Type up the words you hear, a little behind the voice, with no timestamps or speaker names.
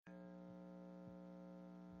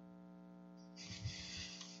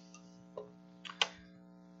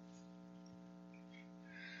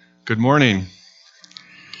Good morning.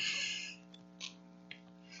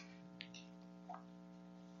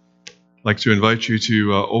 I'd like to invite you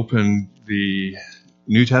to open the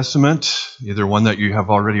New Testament, either one that you have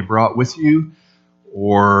already brought with you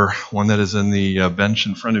or one that is in the bench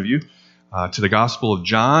in front of you, to the Gospel of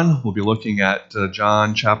John. We'll be looking at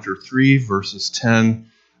John chapter 3, verses 10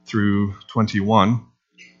 through 21.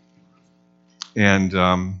 And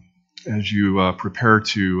as you prepare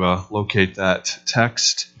to locate that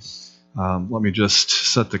text, let me just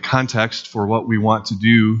set the context for what we want to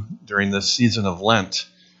do during this season of Lent.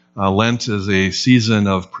 Lent is a season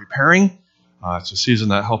of preparing. It's a season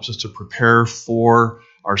that helps us to prepare for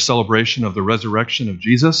our celebration of the resurrection of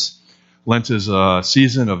Jesus. Lent is a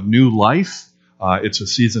season of new life. It's a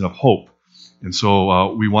season of hope. And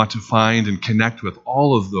so we want to find and connect with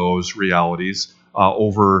all of those realities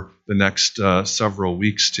over the next several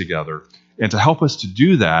weeks together. And to help us to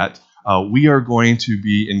do that, we are going to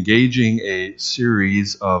be engaging a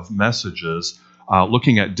series of messages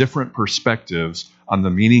looking at different perspectives on the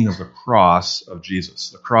meaning of the cross of Jesus.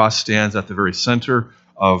 The cross stands at the very center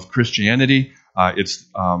of Christianity. It's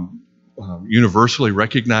universally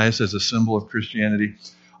recognized as a symbol of Christianity.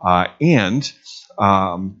 And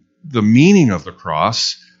the meaning of the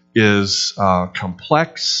cross is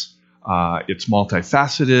complex, it's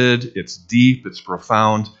multifaceted, it's deep, it's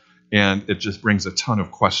profound, and it just brings a ton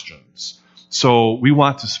of questions. So we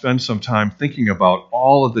want to spend some time thinking about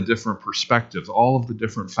all of the different perspectives, all of the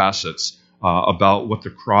different facets about what the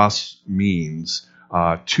cross means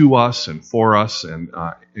to us and for us and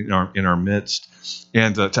in our midst.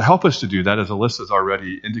 And to help us to do that, as Alyssa has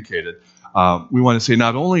already indicated, we want to say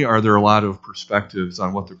not only are there a lot of perspectives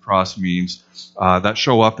on what the cross means that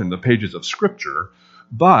show up in the pages of Scripture,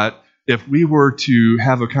 but if we were to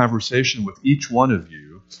have a conversation with each one of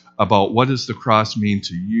you about what does the cross mean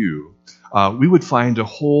to you, we would find a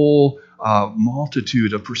whole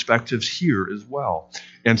multitude of perspectives here as well.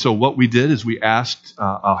 And so what we did is we asked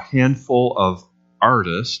a handful of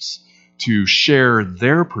artists to share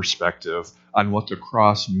their perspective on what the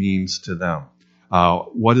cross means to them.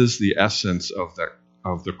 What is the essence of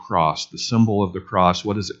the cross, the symbol of the cross?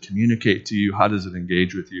 What does it communicate to you? How does it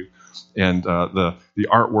engage with you? And the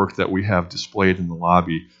artwork that we have displayed in the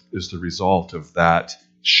lobby is the result of that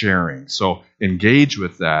sharing. So engage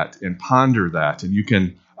with that and ponder that, and you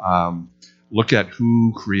can look at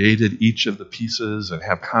who created each of the pieces and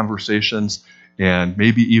have conversations and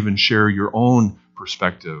maybe even share your own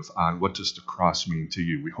perspective on what does the cross mean to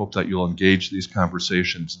you. We hope that you'll engage these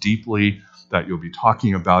conversations deeply, that you'll be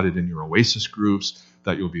talking about it in your Oasis groups,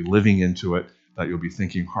 that you'll be living into it, that you'll be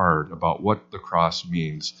thinking hard about what the cross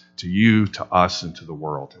means to you, to us, and to the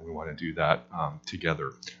world. And we want to do that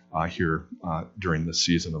together here during this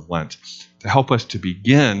season of Lent. To help us to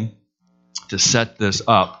begin to set this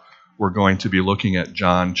up, we're going to be looking at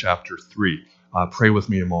John chapter 3. Pray with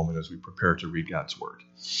me a moment as we prepare to read God's Word.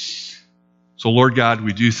 So, Lord God,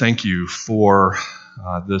 we do thank you for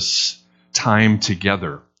this time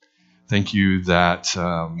together. Thank you that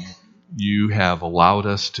you have allowed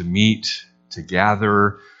us to meet, to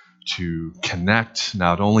gather, to connect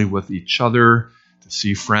not only with each other, to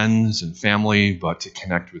see friends and family, but to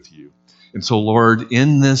connect with you. And so, Lord,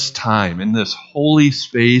 in this time, in this holy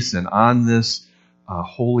space and on this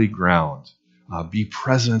holy ground, be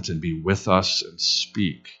present and be with us and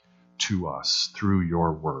speak to us through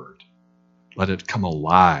your word. Let it come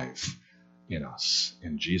alive in us.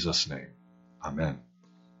 In Jesus' name, amen.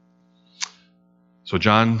 So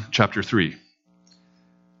John chapter 3.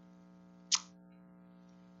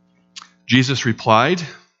 Jesus replied,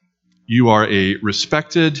 "You are a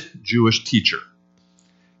respected Jewish teacher,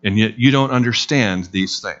 and yet you don't understand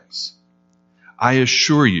these things. I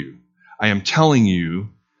assure you, I am telling you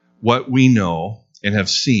what we know and have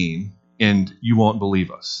seen, and you won't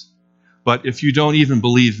believe us. But if you don't even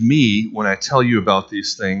believe me when I tell you about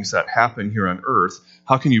these things that happen here on earth,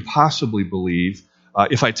 how can you possibly believe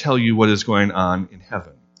if I tell you what is going on in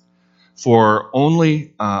heaven? For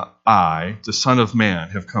only I, the Son of Man,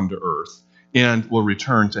 have come to earth and will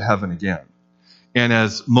return to heaven again. And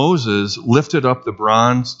as Moses lifted up the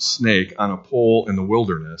bronze snake on a pole in the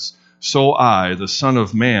wilderness, so I, the Son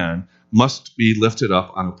of Man, must be lifted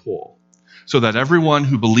up on a pole, so that everyone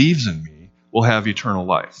who believes in me will have eternal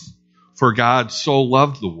life. For God so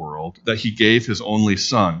loved the world that he gave his only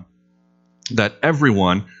Son, that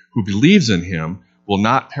everyone who believes in him will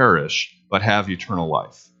not perish, but have eternal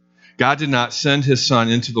life. God did not send his Son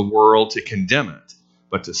into the world to condemn it,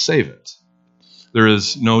 but to save it. There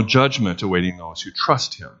is no judgment awaiting those who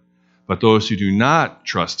trust him, but those who do not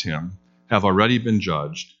trust him have already been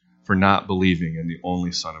judged for not believing in the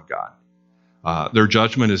only Son of God. Their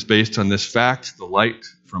judgment is based on this fact: the light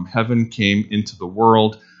from heaven came into the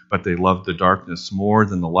world, but they loved the darkness more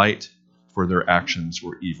than the light, for their actions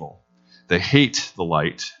were evil. They hate the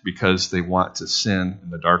light because they want to sin in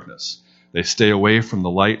the darkness. They stay away from the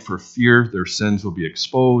light for fear their sins will be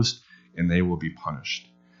exposed and they will be punished.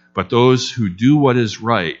 But those who do what is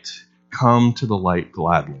right come to the light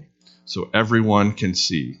gladly, so everyone can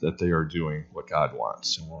see that they are doing what God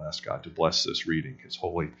wants. And we'll ask God to bless this reading, his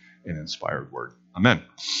holy and inspired word. Amen.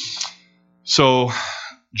 So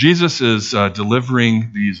Jesus is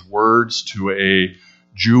delivering these words to a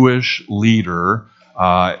Jewish leader.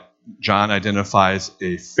 John identifies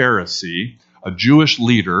a Pharisee, a Jewish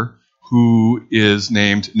leader who is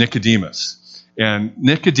named Nicodemus. And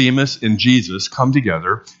Nicodemus and Jesus come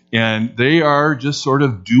together, and they are just sort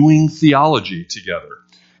of doing theology together.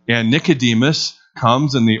 And Nicodemus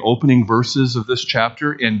comes in the opening verses of this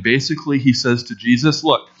chapter, and basically he says to Jesus,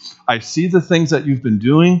 look, I see the things that you've been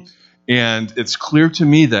doing, and it's clear to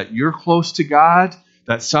me that you're close to God,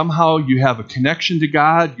 that somehow you have a connection to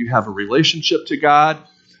God, you have a relationship to God.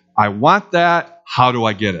 I want that. How do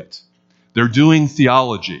I get it? They're doing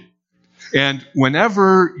theology. And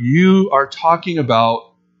whenever you are talking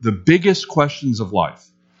about the biggest questions of life,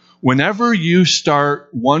 whenever you start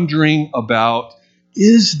wondering about,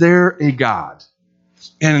 is there a God?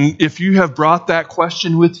 And if you have brought that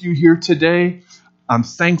question with you here today, I'm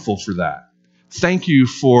thankful for that. Thank you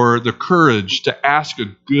for the courage to ask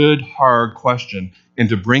a good, hard question and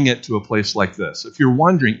to bring it to a place like this. If you're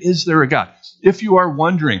wondering, is there a God? If you are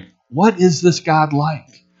wondering, what is this God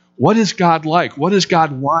like? What is God like? What does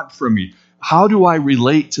God want from me? How do I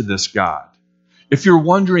relate to this God? If you're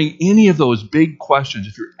wondering any of those big questions,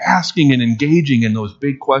 if you're asking and engaging in those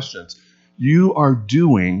big questions, you are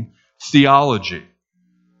doing theology.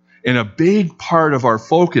 And a big part of our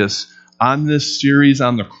focus on this series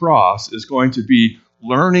on the cross is going to be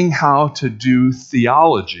learning how to do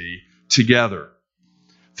theology together.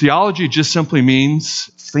 Theology just simply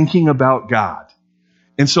means thinking about God.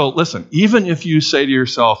 And so, listen, even if you say to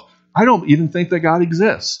yourself, I don't even think that God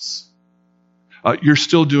exists, you're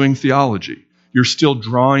still doing theology. You're still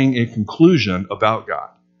drawing a conclusion about God.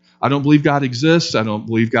 I don't believe God exists. I don't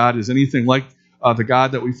believe God is anything like the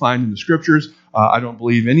God that we find in the Scriptures. I don't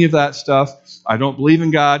believe any of that stuff. I don't believe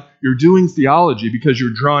in God. You're doing theology because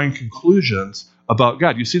you're drawing conclusions about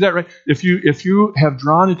God. You see that, right? If you have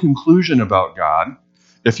drawn a conclusion about God,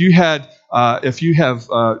 if you have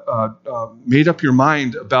made up your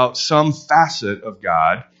mind about some facet of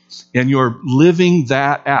God, and you're living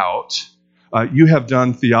that out, you have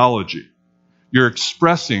done theology. You're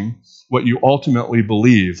expressing what you ultimately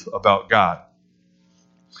believe about God.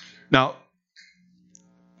 Now,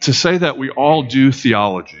 to say that we all do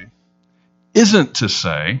theology isn't to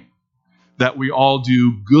say that we all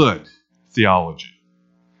do good theology,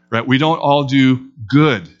 right? We don't all do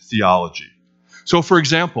good theology. So, for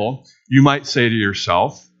example, you might say to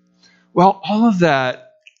yourself, well, all of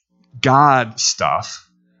that God stuff,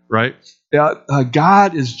 right?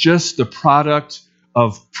 God is just the product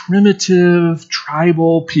of primitive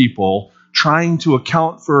tribal people trying to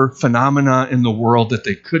account for phenomena in the world that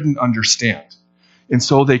they couldn't understand. And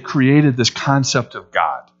so they created this concept of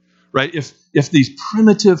God, right? If these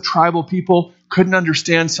primitive tribal people couldn't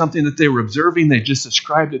understand something that they were observing, they just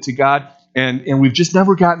ascribed it to God, and we've just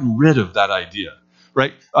never gotten rid of that idea,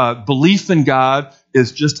 right? Belief in God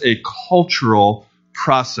is just a cultural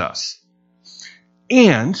process.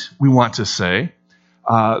 And we want to say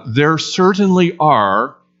there certainly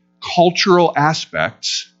are cultural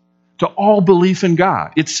aspects to all belief in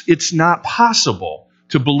God. It's not possible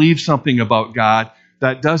to believe something about God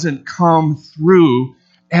that doesn't come through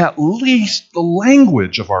at least the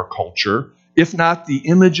language of our culture, if not the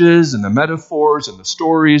images and the metaphors and the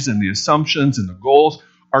stories and the assumptions and the goals.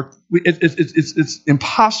 It's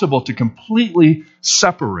impossible to completely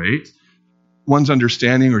separate one's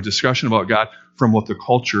understanding or discussion about God from what the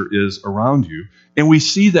culture is around you. And we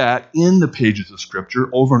see that in the pages of Scripture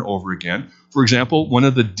over and over again. For example, one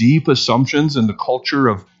of the deep assumptions in the culture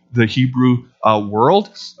of the Hebrew world,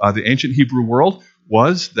 the ancient Hebrew world,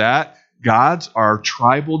 was that gods are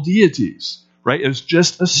tribal deities, right? It's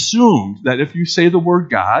just assumed that if you say the word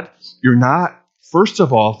God, you're not, first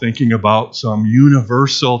of all, thinking about some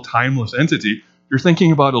universal, timeless entity. You're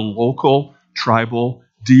thinking about a local tribal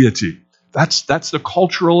deity. That's the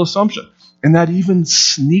cultural assumption. And that even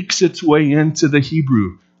sneaks its way into the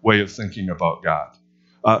Hebrew way of thinking about God.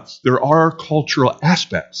 There are cultural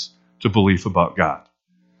aspects to belief about God.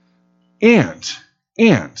 And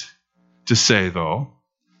to say, though,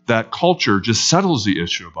 that culture just settles the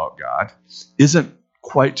issue about God isn't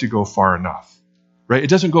quite to go far enough. right? It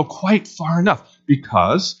doesn't go quite far enough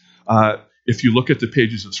because if you look at the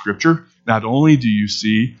pages of Scripture, not only do you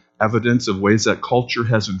see evidence of ways that culture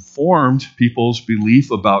has informed people's belief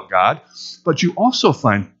about God, but you also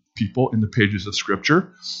find people in the pages of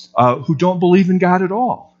Scripture who don't believe in God at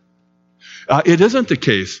all. It isn't the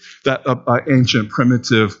case that ancient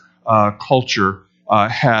primitive culture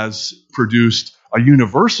has produced a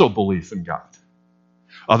universal belief in God.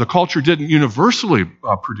 The culture didn't universally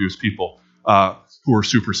produce people who were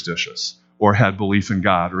superstitious or had belief in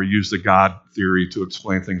God or used the God theory to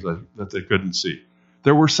explain things that they couldn't see.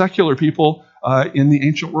 There were secular people in the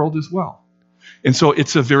ancient world as well. And so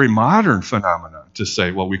it's a very modern phenomenon to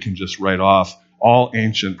say, well, we can just write off all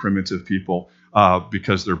ancient primitive people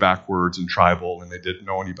because they're backwards and tribal and they didn't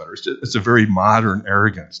know any better. It's a very modern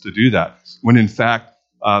arrogance to do that, when in fact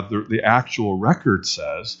the actual record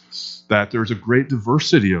says that there's a great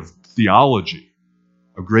diversity of theology,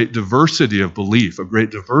 a great diversity of belief, a great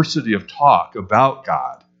diversity of talk about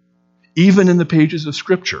God, even in the pages of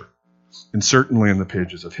Scripture, and certainly in the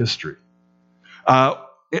pages of history.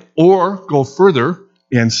 Or go further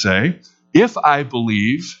and say, if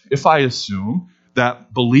I assume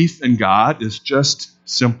that belief in God is just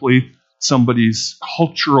simply somebody's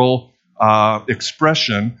cultural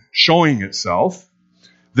expression showing itself,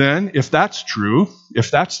 then if that's true,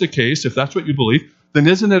 if that's the case, if that's what you believe, then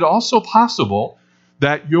isn't it also possible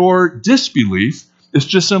that your disbelief is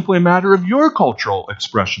just simply a matter of your cultural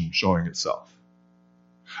expression showing itself?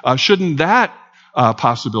 Shouldn't that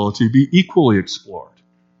possibility be equally explored?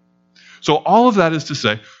 So all of that is to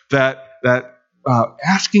say that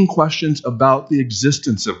asking questions about the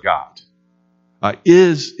existence of God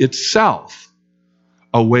is itself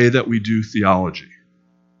a way that we do theology.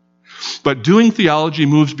 But doing theology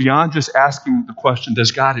moves beyond just asking the question,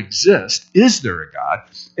 does God exist? Is there a God?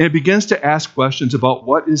 And it begins to ask questions about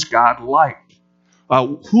what is God like?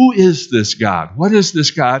 Who is this God? What is this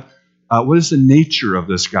God? What is the nature of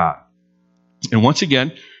this God? And once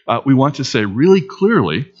again, we want to say really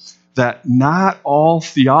clearly that not all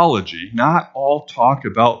theology, not all talk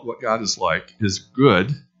about what God is like is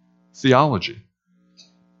good theology.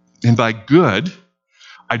 And by good,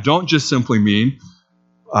 I don't just simply mean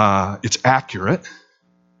it's accurate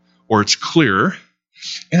or it's clear,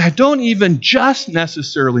 and I don't even just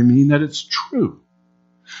necessarily mean that it's true.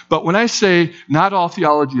 But when I say not all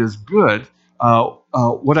theology is good,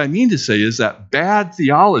 what I mean to say is that bad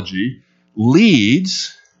theology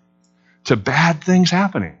leads to bad things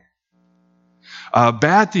happening.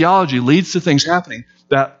 Bad theology leads to things happening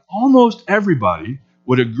that almost everybody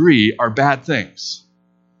would agree are bad things.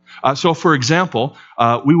 So, for example,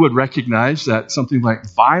 we would recognize that something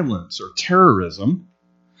like violence or terrorism,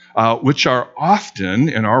 which are often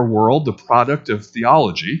in our world the product of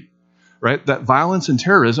theology, right? That violence and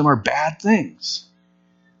terrorism are bad things.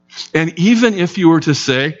 And even if you were to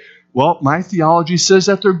say, well, my theology says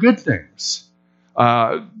that they're good things,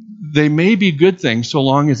 they may be good things so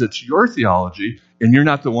long as it's your theology and you're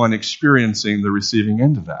not the one experiencing the receiving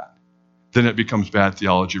end of that. Then it becomes bad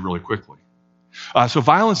theology really quickly. So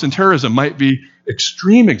violence and terrorism might be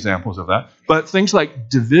extreme examples of that, but things like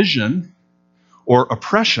division or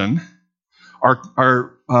oppression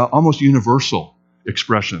are almost universal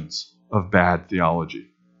expressions of bad theology.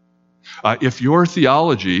 If your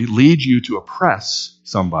theology leads you to oppress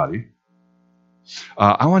somebody,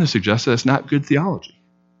 I want to suggest that it's not good theology.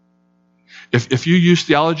 If you use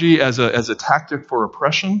theology as a tactic for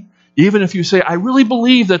oppression, even if you say, I really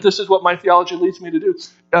believe that this is what my theology leads me to do,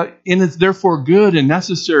 and it's therefore good and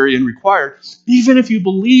necessary and required, even if you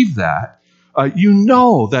believe that, you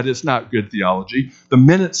know that it's not good theology the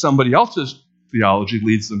minute somebody else's theology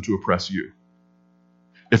leads them to oppress you.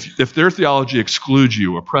 If their theology excludes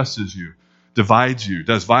you, oppresses you, divides you,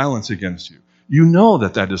 does violence against you, you know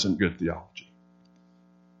that isn't good theology.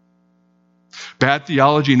 Bad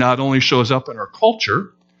theology not only shows up in our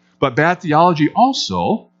culture, but bad theology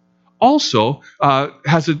also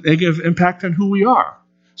has a negative impact on who we are.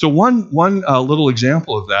 So one little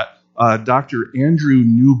example of that, Dr. Andrew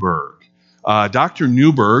Newberg. Dr.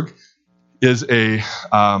 Newberg is a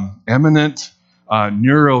eminent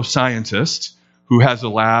neuroscientist who has a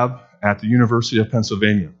lab at the University of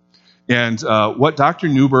Pennsylvania. And what Dr.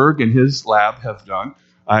 Newberg and his lab have done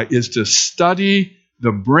is to study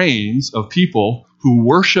the brains of people who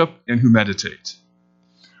worship and who meditate.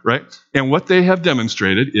 Right? And what they have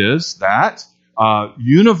demonstrated is that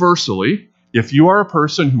universally, if you are a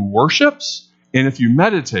person who worships and if you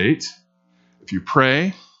meditate, if you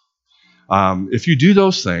pray, if you do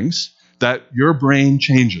those things, that your brain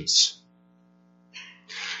changes.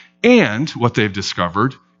 And what they've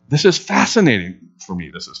discovered, This is fascinating for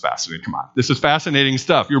me. This is fascinating. Come on. This is fascinating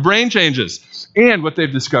stuff. Your brain changes. And what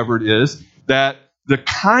they've discovered is that the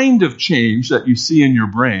kind of change that you see in your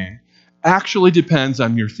brain actually depends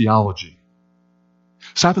on your theology.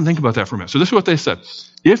 Stop and think about that for a minute. So this is what they said.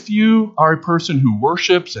 If you are a person who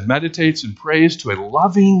worships and meditates and prays to a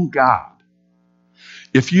loving God,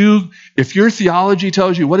 if your theology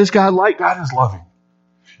tells you what is God like, God is loving.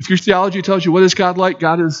 If your theology tells you what is God like,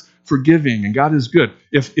 God is forgiving and God is good.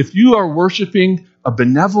 If you are worshiping a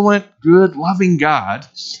benevolent, good, loving God,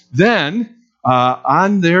 then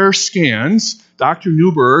on their scans, Dr.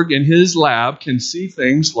 Newberg in his lab can see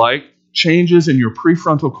things like changes in your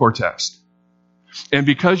prefrontal cortex. And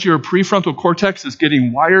because your prefrontal cortex is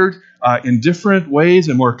getting wired in different ways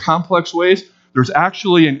and more complex ways, there's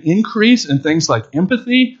actually an increase in things like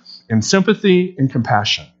empathy and sympathy and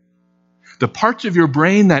compassion. The parts of your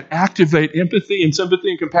brain that activate empathy and sympathy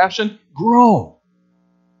and compassion grow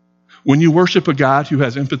when you worship a God who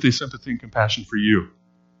has empathy, sympathy, and compassion for you.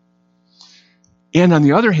 And on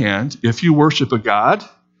the other hand, if you worship a God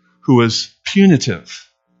who is punitive,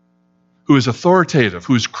 who is authoritative,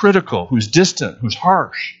 who is critical, who's distant, who's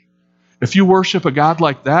harsh, if you worship a God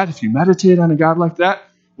like that, if you meditate on a God like that,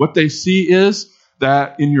 what they see is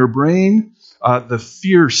that in your brain, the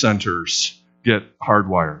fear centers get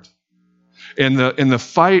hardwired. And the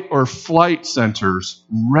fight or flight centers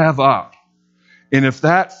rev up. And if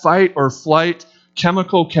that fight or flight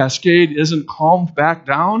chemical cascade isn't calmed back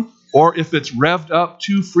down, or if it's revved up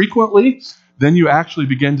too frequently, then you actually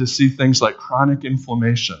begin to see things like chronic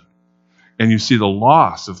inflammation. And you see the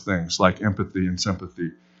loss of things like empathy and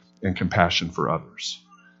sympathy and compassion for others.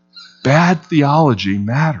 Bad theology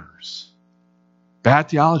matters. Bad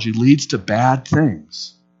theology leads to bad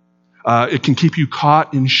things. It can keep you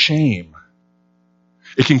caught in shame.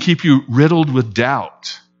 It can keep you riddled with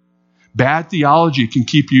doubt. Bad theology can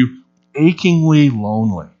keep you achingly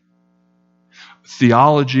lonely.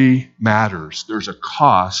 Theology matters. There's a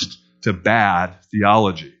cost to bad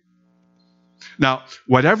theology. Now,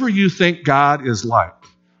 whatever you think God is like,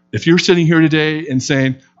 if you're sitting here today and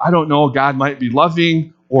saying, I don't know, God might be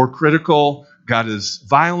loving or critical, God is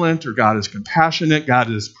violent or God is compassionate,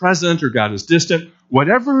 God is present or God is distant,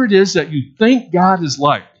 whatever it is that you think God is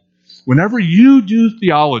like, whenever you do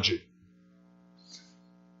theology,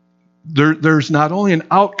 there's not only an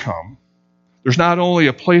outcome, there's not only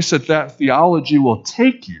a place that theology will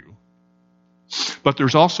take you, but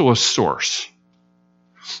there's also a source.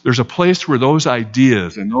 There's a place where those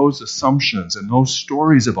ideas and those assumptions and those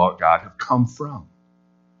stories about God have come from.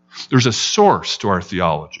 There's a source to our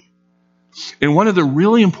theology. And one of the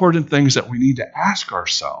really important things that we need to ask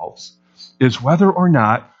ourselves is whether or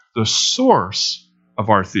not the source of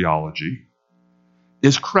our theology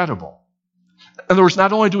is credible. In other words,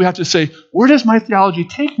 not only do we have to say, where does my theology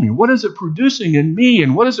take me? What is it producing in me?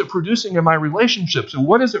 And what is it producing in my relationships? And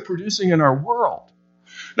what is it producing in our world?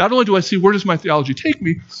 Not only do I see where does my theology take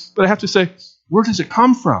me, but I have to say, where does it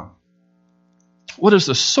come from? What is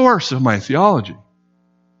the source of my theology?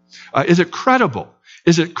 Is it credible?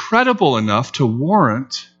 Is it credible enough to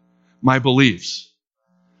warrant my beliefs?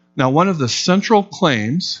 Now, one of the central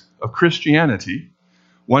claims of Christianity,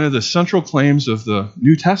 one of the central claims of the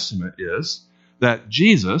New Testament is that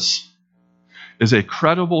Jesus is a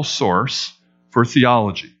credible source for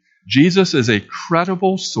theology. Jesus is a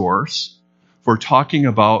credible source for talking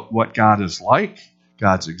about what God is like,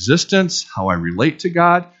 God's existence, how I relate to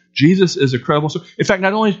God. Jesus is a credible source. In fact,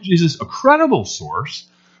 not only is Jesus a credible source,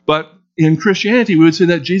 but in Christianity, we would say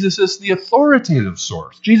that Jesus is the authoritative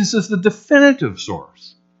source. Jesus is the definitive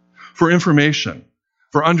source for information,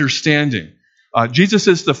 for understanding. Jesus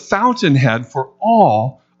is the fountainhead for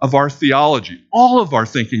all of our theology. All of our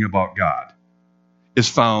thinking about God is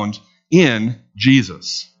found in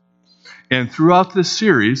Jesus. And throughout this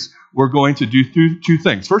series, we're going to do two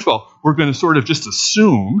things. First of all, we're going to sort of just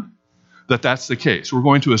assume that that's the case. We're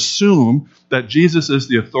going to assume that Jesus is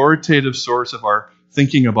the authoritative source of our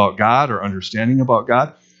thinking about God or understanding about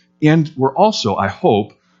God. And we're also, I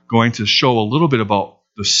hope, going to show a little bit about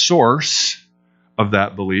the source of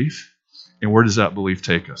that belief and where does that belief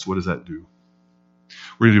take us? What does that do?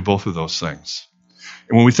 We're going to do both of those things.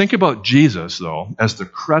 And when we think about Jesus, though, as the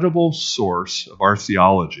credible source of our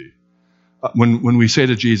theology, when we say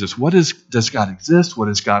to Jesus, does God exist? What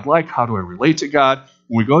is God like? How do I relate to God?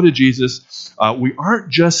 When we go to Jesus, we aren't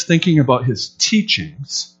just thinking about his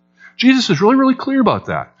teachings. Jesus is really, really clear about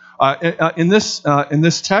that. In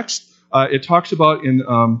this text, it talks about in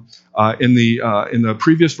the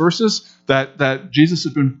previous verses that Jesus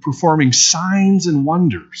has been performing signs and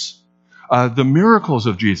wonders. the miracles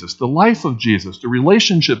of Jesus, the life of Jesus, the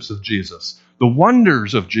relationships of Jesus, the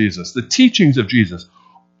wonders of Jesus, the teachings of Jesus.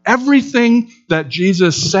 Everything that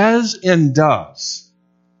Jesus says and does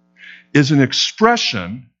is an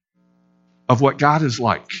expression of what God is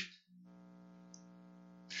like.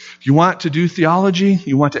 If you want to do theology,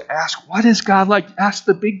 you want to ask, what is God like? Ask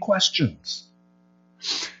the big questions.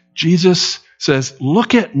 Jesus says,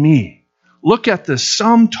 look at me. Look at the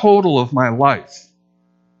sum total of my life.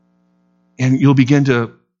 And you'll begin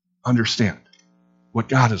to understand what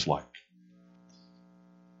God is like.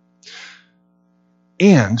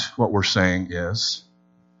 And what we're saying is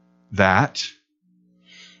that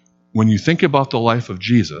when you think about the life of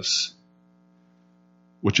Jesus,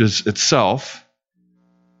 which is itself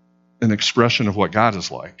an expression of what God is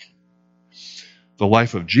like, the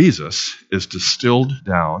life of Jesus is distilled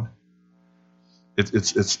down.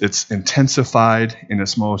 It's intensified in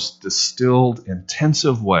its most distilled,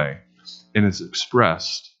 intensive way, and it's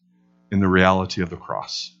expressed in the reality of the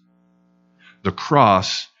cross. The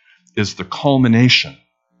cross is the culmination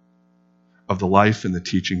of the life and the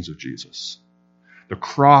teachings of Jesus. The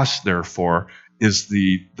cross, therefore, is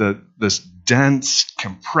this dense,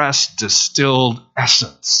 compressed, distilled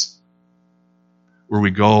essence where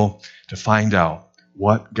we go to find out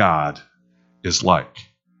what God is like.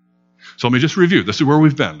 So let me just review. This is where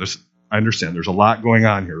we've been. I understand there's a lot going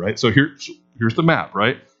on here, right? So here's the map,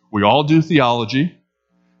 right? We all do theology.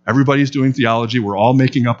 Everybody's doing theology. We're all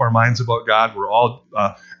making up our minds about God. We're all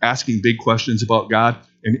asking big questions about God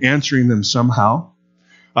and answering them somehow.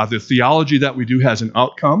 The theology that we do has an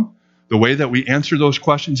outcome. The way that we answer those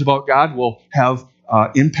questions about God will have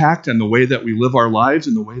impact on the way that we live our lives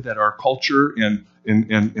and the way that our culture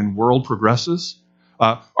and world progresses.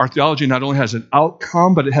 Our theology not only has an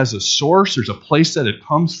outcome, but it has a source. There's a place that it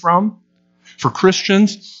comes from. For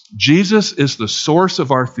Christians, Jesus is the source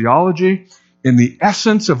of our theology, and the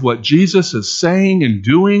essence of what Jesus is saying and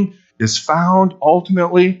doing is found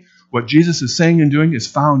ultimately. What Jesus is saying and doing is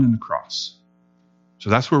found in the cross. So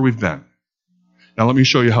that's where we've been. Now let me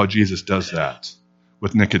show you how Jesus does that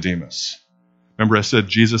with Nicodemus. Remember I said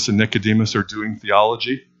Jesus and Nicodemus are doing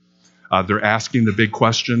theology? They're asking the big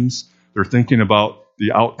questions. They're thinking about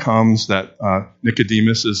the outcomes that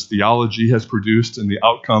Nicodemus' theology has produced and the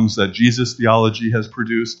outcomes that Jesus' theology has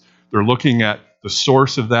produced. They're looking at the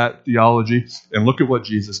source of that theology. And look at what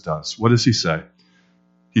Jesus does. What does he say?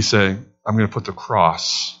 He's saying, I'm going to put the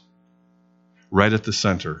cross right at the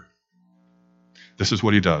center. This is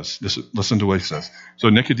what he does. Listen to what he says. So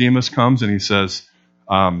Nicodemus comes and he says,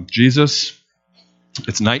 Jesus,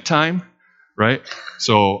 it's nighttime, right?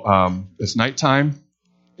 So it's nighttime.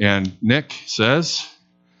 And Nick says,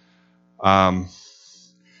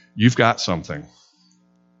 you've got something.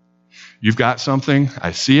 You've got something.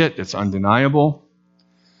 I see it. It's undeniable.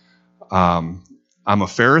 I'm a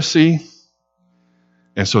Pharisee.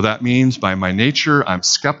 And so that means by my nature, I'm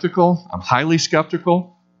skeptical. I'm highly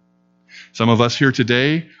skeptical. Some of us here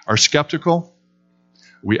today are skeptical.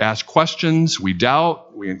 We ask questions. We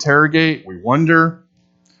doubt. We interrogate. We wonder.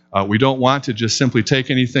 We don't want to just simply take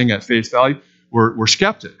anything at face value. We're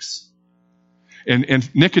skeptics. And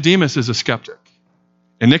Nicodemus is a skeptic.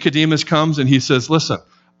 And Nicodemus comes and he says, listen,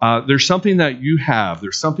 there's something that you have.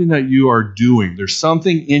 There's something that you are doing. There's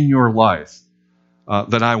something in your life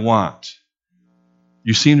that I want.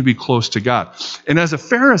 You seem to be close to God. And as a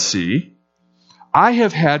Pharisee, I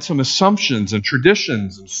have had some assumptions and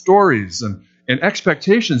traditions and stories and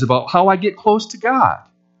expectations about how I get close to God.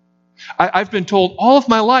 I've been told all of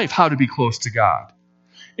my life how to be close to God.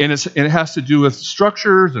 And it has to do with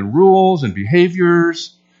structures and rules and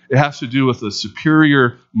behaviors. It has to do with a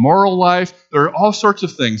superior moral life. There are all sorts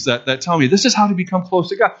of things that tell me this is how to become close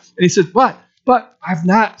to God. And he says, but I've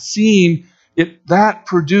not seen that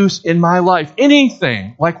produce in my life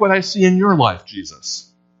anything like what I see in your life,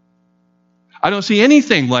 Jesus. I don't see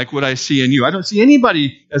anything like what I see in you. I don't see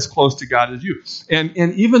anybody as close to God as you. And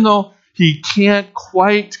even though he can't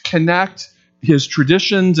quite connect his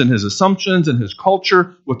traditions and his assumptions and his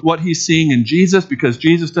culture with what he's seeing in Jesus, because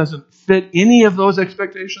Jesus doesn't fit any of those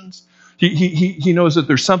expectations, he knows that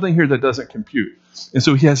there's something here that doesn't compute. And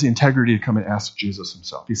so he has the integrity to come and ask Jesus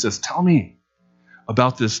himself. He says, tell me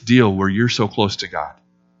about this deal where you're so close to God.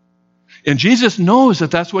 And Jesus knows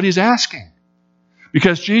that that's what he's asking.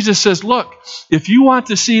 Because Jesus says, look, if you want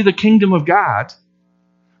to see the kingdom of God,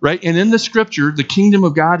 right, and in the scripture, the kingdom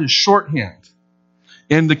of God is shorthand.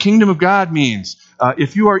 And the kingdom of God means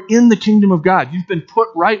if you are in the kingdom of God, you've been put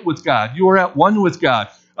right with God. You are at one with God.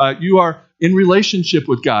 You are in relationship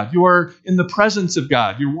with God. You are in the presence of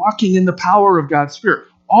God. You're walking in the power of God's Spirit.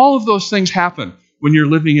 All of those things happen when you're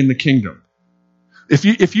living in the kingdom.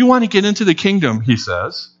 If you want to get into the kingdom, he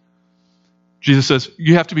says, Jesus says,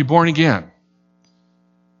 you have to be born again.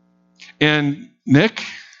 And Nick,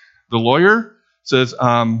 the lawyer, says, so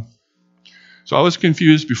I was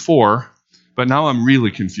confused before, but now I'm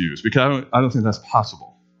really confused because I don't think that's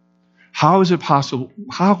possible. How is it possible?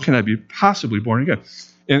 How can I be possibly born again?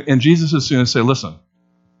 And Jesus is going to say, listen,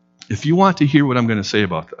 if you want to hear what I'm going to say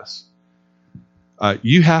about this,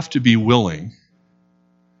 you have to be willing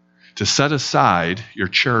to set aside your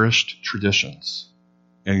cherished traditions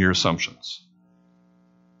and your assumptions.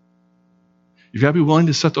 You've got to be willing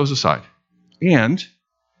to set those aside. And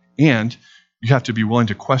you have to be willing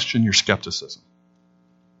to question your skepticism.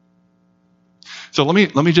 So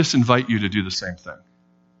let me just invite you to do the same thing.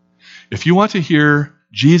 If you want to hear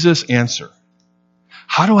Jesus answer,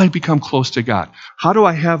 how do I become close to God? How do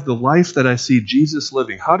I have the life that I see Jesus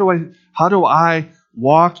living? How do I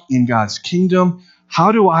walk in God's kingdom?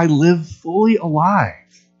 How do I live fully alive?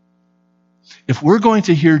 If we're going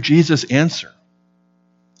to hear Jesus answer,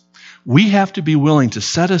 we have to be willing to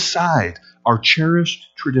set aside our cherished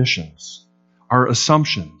traditions, our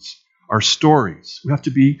assumptions, our stories. We have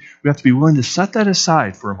to be willing to set that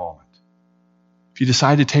aside for a moment. If you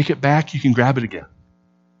decide to take it back, you can grab it again.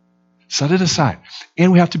 Set it aside.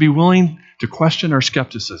 And we have to be willing to question our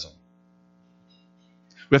skepticism.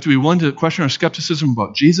 We have to be willing to question our skepticism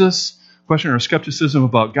about Jesus, question our skepticism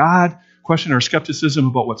about God, question our skepticism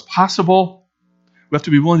about what's possible. We have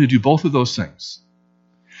to be willing to do both of those things.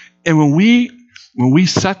 And when we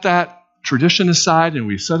set that tradition aside and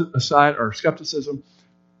we set aside our skepticism,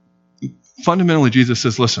 fundamentally Jesus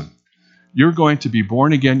says, listen, you're going to be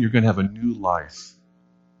born again. You're going to have a new life.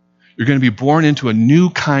 You're going to be born into a new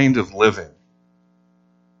kind of living.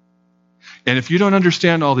 And if you don't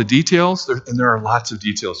understand all the details, and there are lots of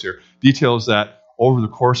details here, details that over the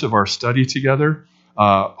course of our study together,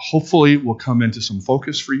 hopefully will come into some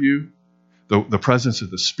focus for you. The presence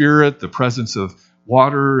of the Spirit, the presence of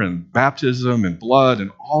water and baptism and blood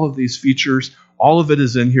and all of these features, all of it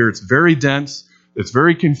is in here. It's very dense. It's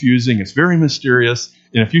very confusing. It's very mysterious.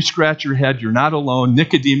 And if you scratch your head, you're not alone.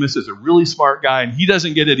 Nicodemus is a really smart guy, and he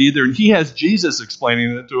doesn't get it either. And he has Jesus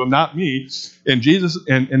explaining it to him, not me. And Jesus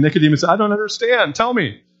and Nicodemus said, I don't understand. Tell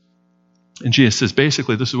me. And Jesus says,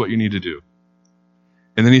 basically, this is what you need to do.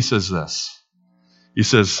 And then he says this. He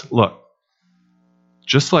says, look,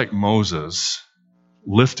 just like Moses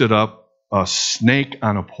lifted up a snake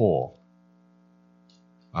on a pole,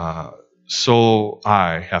 so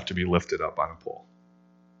I have to be lifted up on a pole.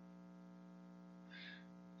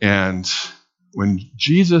 And when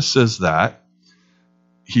Jesus says that,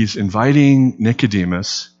 he's inviting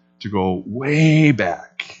Nicodemus to go way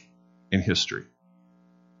back in history.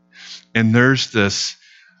 And there's this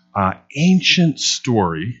ancient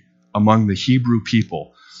story among the Hebrew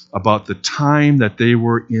people about the time that they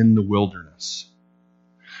were in the wilderness.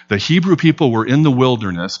 The Hebrew people were in the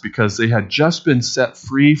wilderness because they had just been set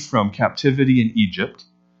free from captivity in Egypt.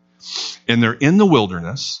 And they're in the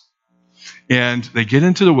wilderness. And they get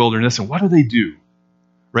into the wilderness. And what do?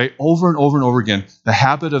 Right? Over and over and over again, the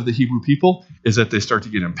habit of the Hebrew people is that they start to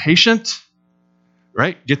get impatient.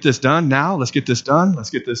 Right? Get this done now. Let's get this done. Let's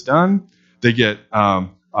get this done. They get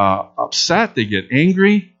upset. They get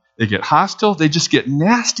angry. They get hostile. They just get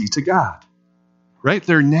nasty to God. Right?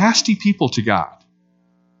 They're nasty people to God.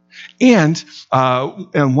 And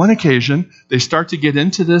on one occasion, they start to get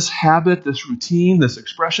into this habit, this routine, this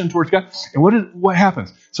expression towards God. And what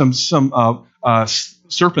happens? Some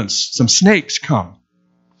serpents, some snakes come.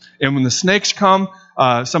 And when the snakes come,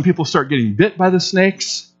 some people start getting bit by the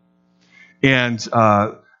snakes, and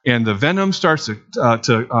the venom starts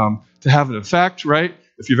to have an effect. Right?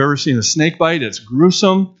 If you've ever seen a snake bite, it's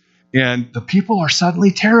gruesome, and the people are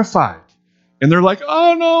suddenly terrified, and they're like,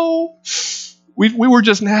 "Oh no! We were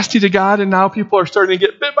just nasty to God, and now people are starting to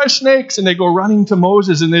get bit by snakes," and they go running to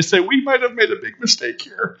Moses, and they say, "We might have made a big mistake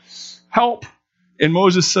here. Help." And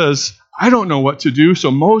Moses says, "I don't know what to do." So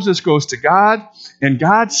Moses goes to God, and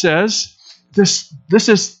God says, this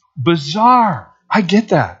is bizarre. I get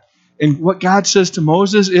that. And what God says to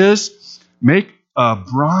Moses is, make a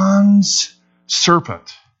bronze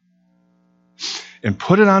serpent and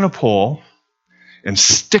put it on a pole and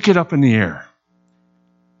stick it up in the air.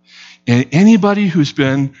 And anybody who's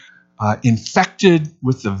been infected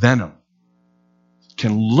with the venom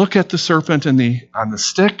can look at the serpent on the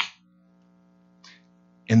stick,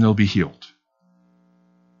 and they'll be healed.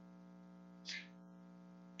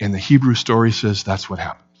 And the Hebrew story says that's what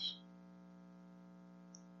happens.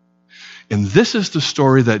 And this is the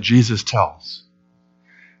story that Jesus tells.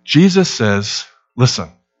 Jesus says, listen,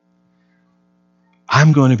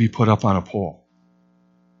 I'm going to be put up on a pole.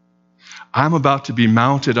 I'm about to be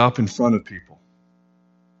mounted up in front of people.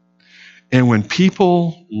 And when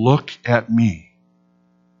people look at me,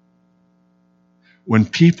 when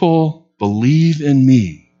people believe in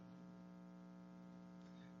me,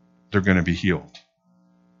 they're going to be healed.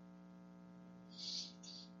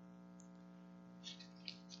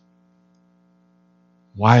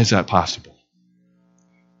 Why is that possible?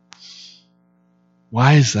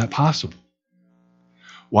 Why is that possible?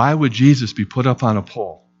 Why would Jesus be put up on a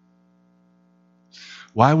pole?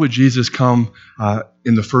 Why would Jesus come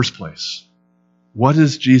in the first place? What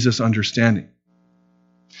is Jesus' understanding?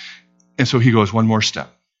 And so he goes one more step.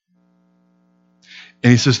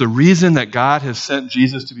 And he says the reason that God has sent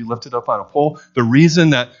Jesus to be lifted up on a pole, the reason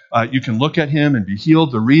that you can look at him and be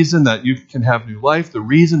healed, the reason that you can have new life, the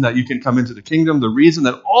reason that you can come into the kingdom, the reason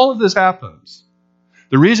that all of this happens,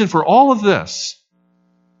 the reason for all of this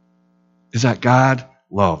is that God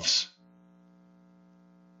loves.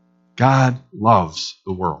 God loves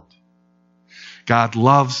the world. God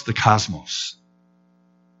loves the cosmos.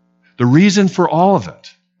 The reason for all of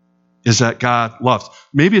it is that God loves.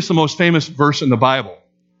 Maybe it's the most famous verse in the Bible.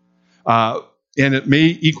 And it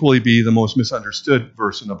may equally be the most misunderstood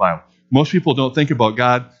verse in the Bible. Most people don't think about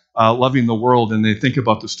God loving the world, and they think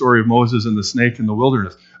about the story of Moses and the snake in the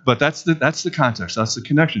wilderness. But that's the context. That's the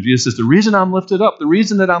connection. Jesus says, the reason I'm lifted up, the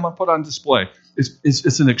reason that I'm put on display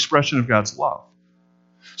is an expression of God's love.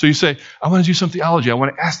 So you say, I want to do some theology. I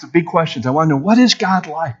want to ask the big questions. I want to know, what is God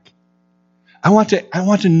like? I want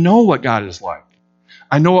to know what God is like.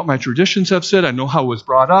 I know what my traditions have said. I know how I was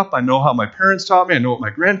brought up. I know how my parents taught me. I know what my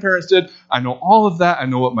grandparents did. I know all of that. I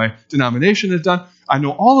know what my denomination has done. I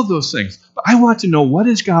know all of those things. But I want to know, what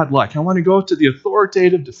is God like? I want to go to the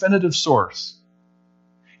authoritative, definitive source.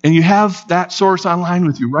 And you have that source online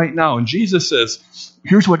with you right now. And Jesus says,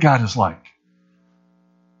 here's what God is like.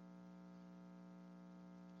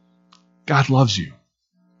 God loves you.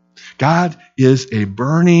 God is a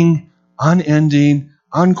burning, unending,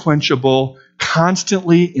 unquenchable,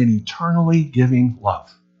 constantly and eternally giving love.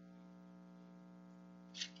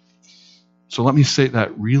 So let me say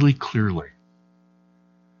that really clearly.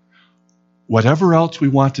 Whatever else we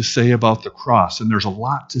want to say about the cross, and there's a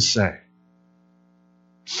lot to say.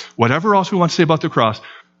 Whatever else we want to say about the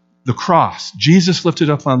cross, Jesus lifted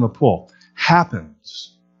up on the pole,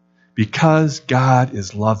 happens because God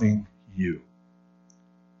is loving you.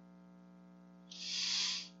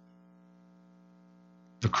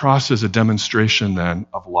 The cross is a demonstration, then,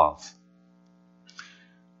 of love.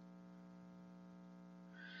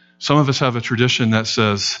 Some of us have a tradition that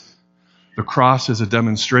says the cross is a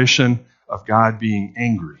demonstration of God being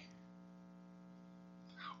angry,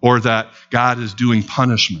 or that God is doing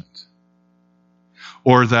punishment,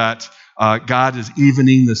 or that God is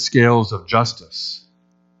evening the scales of justice.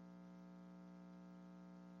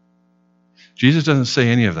 Jesus doesn't say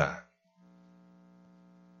any of that.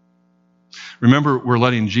 Remember, we're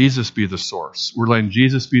letting Jesus be the source. We're letting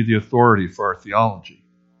Jesus be the authority for our theology.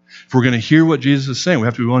 If we're going to hear what Jesus is saying, we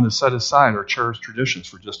have to be willing to set aside our cherished traditions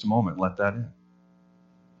for just a moment and let that in.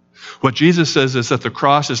 What Jesus says is that the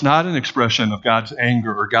cross is not an expression of God's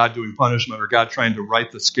anger or God doing punishment or God trying to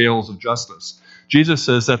right the scales of justice. Jesus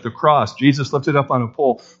says that the cross, Jesus lifted up on a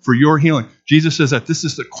pole for your healing. Jesus says that this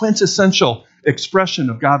is the quintessential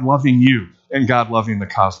expression of God loving you and God loving the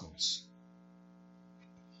cosmos.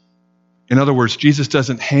 In other words, Jesus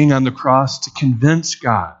doesn't hang on the cross to convince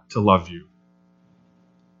God to love you.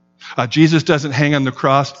 Jesus doesn't hang on the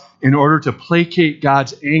cross in order to placate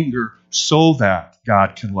God's anger so that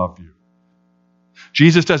God can love you.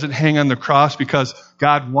 Jesus doesn't hang on the cross because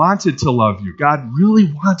God wanted to love you. God really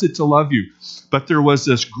wanted to love you. But there was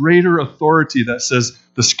this greater authority that says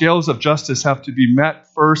the scales of justice have to be met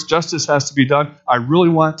first. Justice has to be done. I really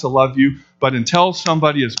want to love you, but until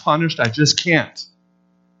somebody is punished, I just can't.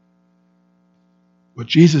 What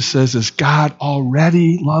Jesus says is God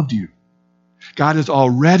already loved you. God is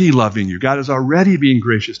already loving you. God is already being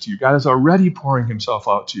gracious to you. God is already pouring himself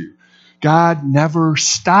out to you. God never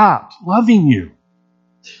stopped loving you.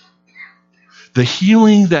 The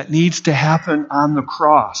healing that needs to happen on the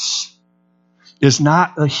cross is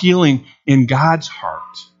not a healing in God's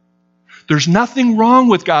heart. There's nothing wrong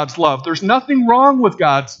with God's love. There's nothing wrong with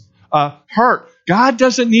God's heart. God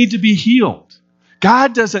doesn't need to be healed.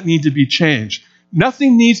 God doesn't need to be changed.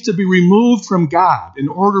 Nothing needs to be removed from God in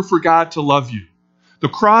order for God to love you. The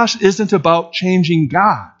cross isn't about changing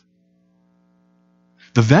God.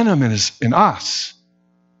 The venom is in us.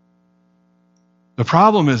 The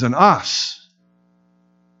problem is in us.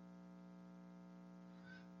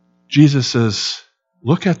 Jesus says,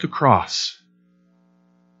 look at the cross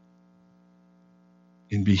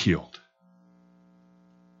and be healed.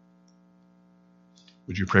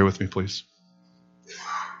 Would you pray with me, please?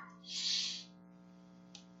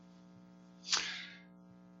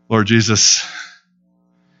 Lord Jesus,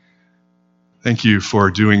 thank you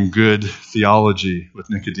for doing good theology with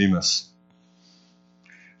Nicodemus.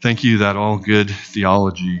 Thank you that all good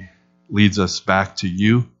theology leads us back to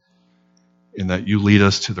you, and that you lead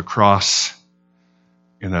us to the cross,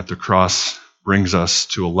 and that the cross brings us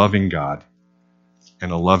to a loving God,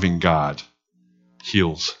 and a loving God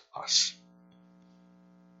heals us.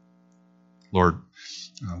 Lord,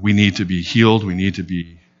 we need to be healed. We need to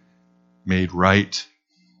be made right.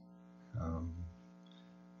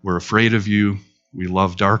 We're afraid of you. We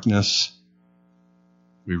love darkness.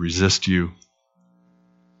 We resist you.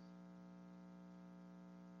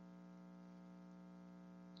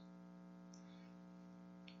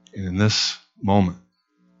 And in this moment,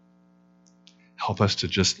 help us to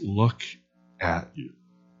just look at you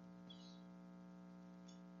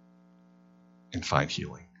and find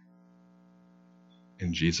healing.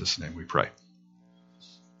 In Jesus' name we pray.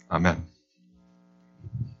 Amen.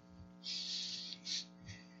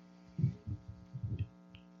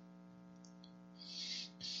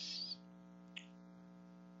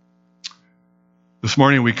 This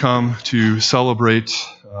morning we come to celebrate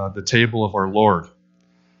the table of our Lord.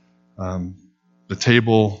 The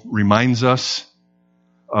table reminds us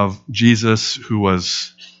of Jesus who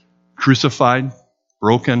was crucified,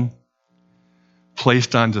 broken,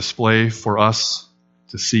 placed on display for us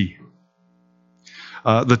to see.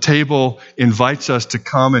 The table invites us to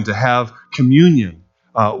come and to have communion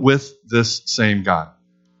with this same God.